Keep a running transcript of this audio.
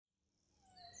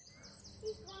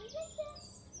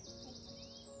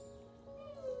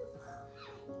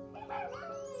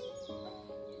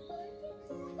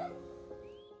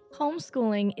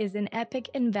Homeschooling is an epic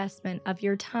investment of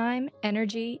your time,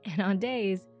 energy, and on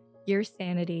days, your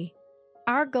sanity.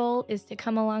 Our goal is to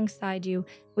come alongside you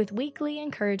with weekly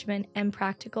encouragement and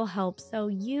practical help so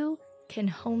you can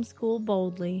homeschool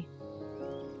boldly.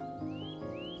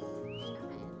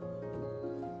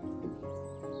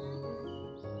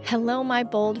 Hello, my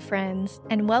bold friends,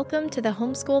 and welcome to the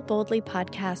Homeschool Boldly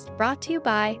podcast brought to you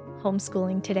by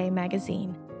Homeschooling Today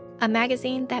magazine, a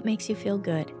magazine that makes you feel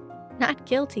good, not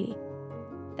guilty.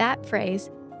 That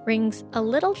phrase rings a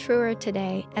little truer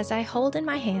today as I hold in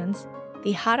my hands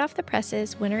the hot off the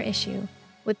presses winter issue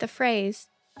with the phrase,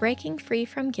 breaking free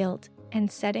from guilt and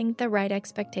setting the right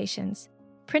expectations,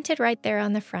 printed right there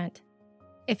on the front.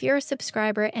 If you're a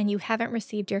subscriber and you haven't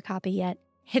received your copy yet,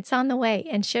 it's on the way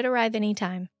and should arrive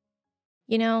anytime.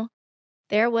 You know,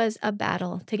 there was a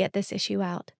battle to get this issue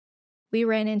out. We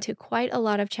ran into quite a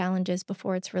lot of challenges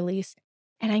before its release,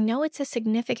 and I know it's a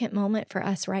significant moment for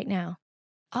us right now.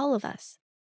 All of us.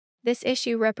 This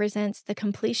issue represents the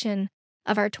completion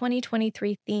of our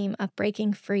 2023 theme of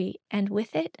breaking free, and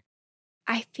with it,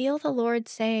 I feel the Lord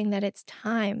saying that it's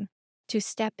time to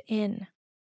step into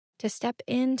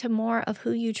more of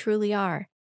who you truly are.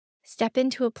 Step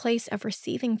into a place of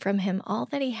receiving from Him all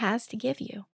that He has to give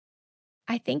you.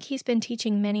 I think He's been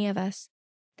teaching many of us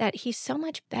that He's so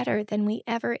much better than we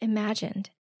ever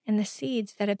imagined, and the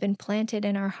seeds that have been planted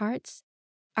in our hearts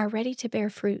are ready to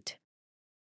bear fruit.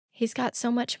 He's got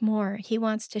so much more He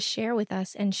wants to share with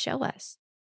us and show us.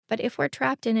 But if we're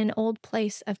trapped in an old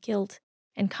place of guilt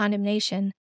and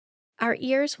condemnation, our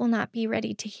ears will not be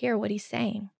ready to hear what He's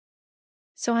saying.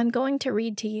 So I'm going to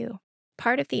read to you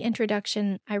part of the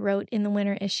introduction I wrote in the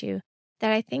winter issue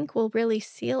that I think will really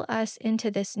seal us into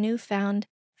this newfound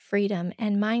freedom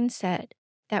and mindset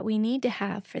that we need to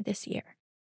have for this year.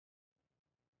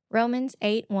 Romans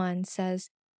 8:1 says,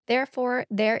 "Therefore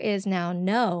there is now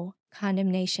no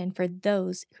condemnation for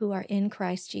those who are in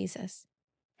Christ Jesus."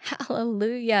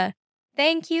 Hallelujah!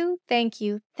 Thank you,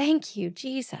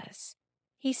 Jesus.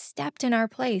 He stepped in our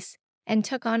place and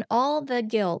took on all the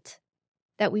guilt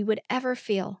that we would ever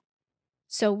feel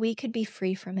so we could be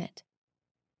free from it.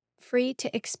 Free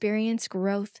to experience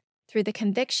growth through the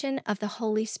conviction of the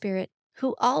Holy Spirit,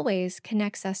 who always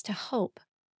connects us to hope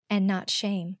and not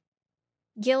shame.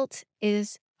 Guilt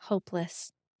is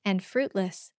hopeless and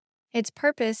fruitless. Its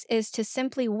purpose is to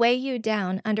simply weigh you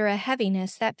down under a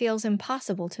heaviness that feels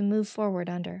impossible to move forward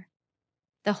under.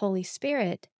 The Holy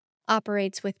Spirit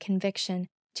operates with conviction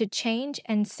to change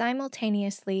and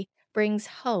simultaneously brings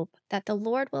hope that the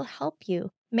Lord will help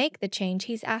you make the change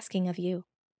He's asking of you.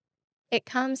 It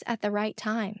comes at the right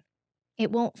time.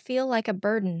 It won't feel like a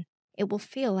burden. It will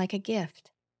feel like a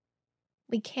gift.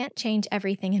 We can't change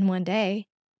everything in one day.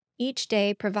 Each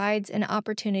day provides an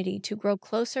opportunity to grow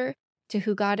closer to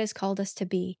who God has called us to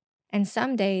be, and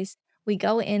some days we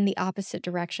go in the opposite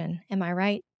direction, am I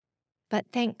right? But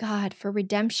thank God for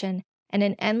redemption and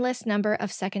an endless number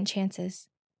of second chances.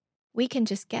 We can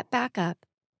just get back up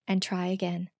and try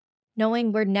again,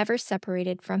 knowing we're never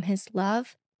separated from His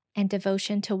love and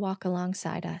devotion to walk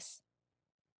alongside us.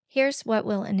 Here's what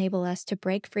will enable us to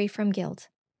break free from guilt.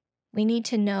 We need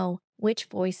to know which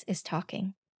voice is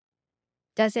talking.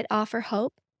 Does it offer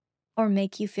hope or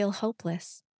make you feel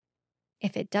hopeless?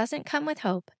 If it doesn't come with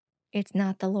hope, it's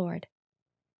not the Lord.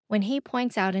 When He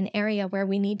points out an area where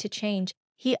we need to change,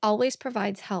 He always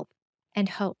provides help and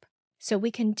hope so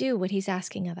we can do what He's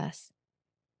asking of us.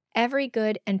 Every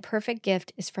good and perfect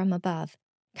gift is from above,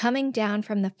 coming down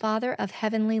from the Father of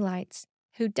heavenly lights,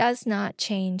 who does not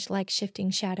change like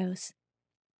shifting shadows.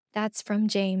 That's from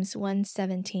James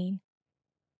 1:17.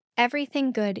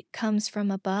 Everything good comes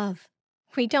from above.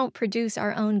 We don't produce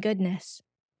our own goodness.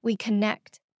 We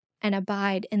connect and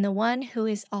abide in the one who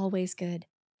is always good,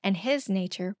 and His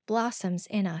nature blossoms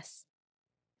in us.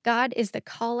 God is the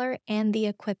caller and the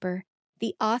equipper,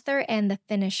 the author and the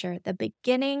finisher, the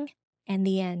beginning and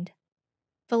the end.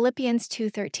 Philippians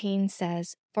 2:13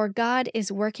 says, "For God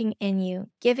is working in you,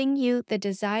 giving you the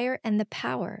desire and the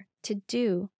power to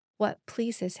do what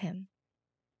pleases Him."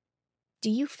 Do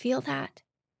you feel that?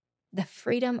 The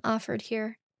freedom offered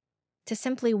here? To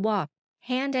simply walk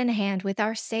hand in hand with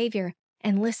our Savior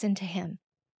and listen to Him.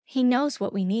 He knows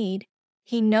what we need.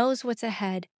 He knows what's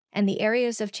ahead and the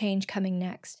areas of change coming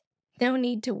next. No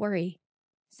need to worry.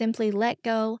 Simply let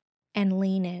go and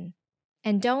lean in.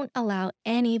 And don't allow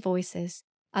any voices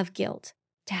of guilt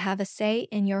to have a say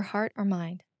in your heart or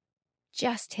mind.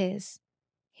 Just His.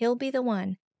 He'll be the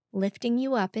one lifting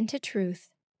you up into truth,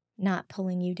 not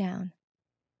pulling you down.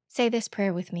 Say this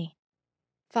prayer with me.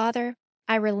 Father,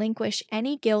 I relinquish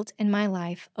any guilt in my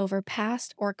life over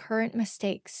past or current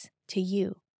mistakes to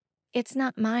you. It's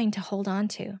not mine to hold on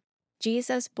to.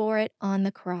 Jesus bore it on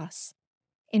the cross.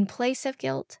 In place of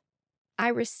guilt, I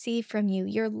receive from you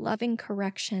your loving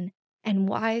correction and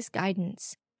wise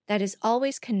guidance that is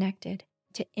always connected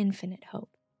to infinite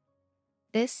hope.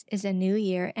 This is a new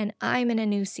year, and I'm in a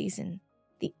new season.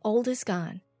 The old is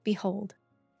gone. Behold,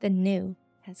 the new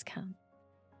has come.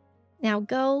 Now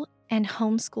go and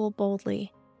homeschool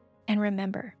boldly. And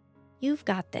remember, you've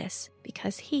got this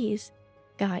because He's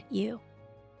got you.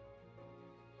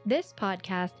 This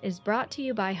podcast is brought to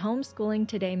you by Homeschooling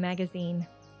Today magazine.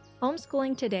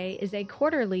 Homeschooling Today is a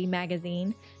quarterly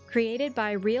magazine created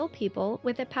by real people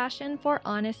with a passion for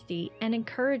honesty and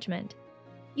encouragement.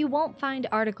 You won't find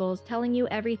articles telling you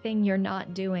everything you're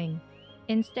not doing.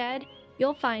 Instead,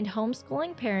 you'll find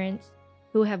homeschooling parents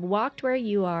who have walked where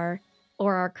you are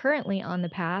or are currently on the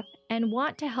path and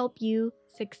want to help you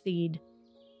succeed.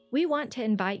 We want to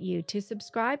invite you to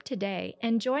subscribe today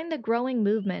and join the growing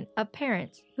movement of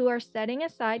parents who are setting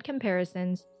aside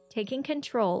comparisons, taking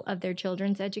control of their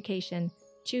children's education,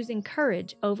 choosing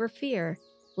courage over fear,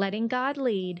 letting God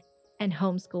lead, and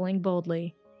homeschooling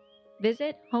boldly.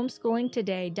 Visit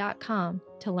homeschoolingtoday.com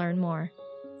to learn more.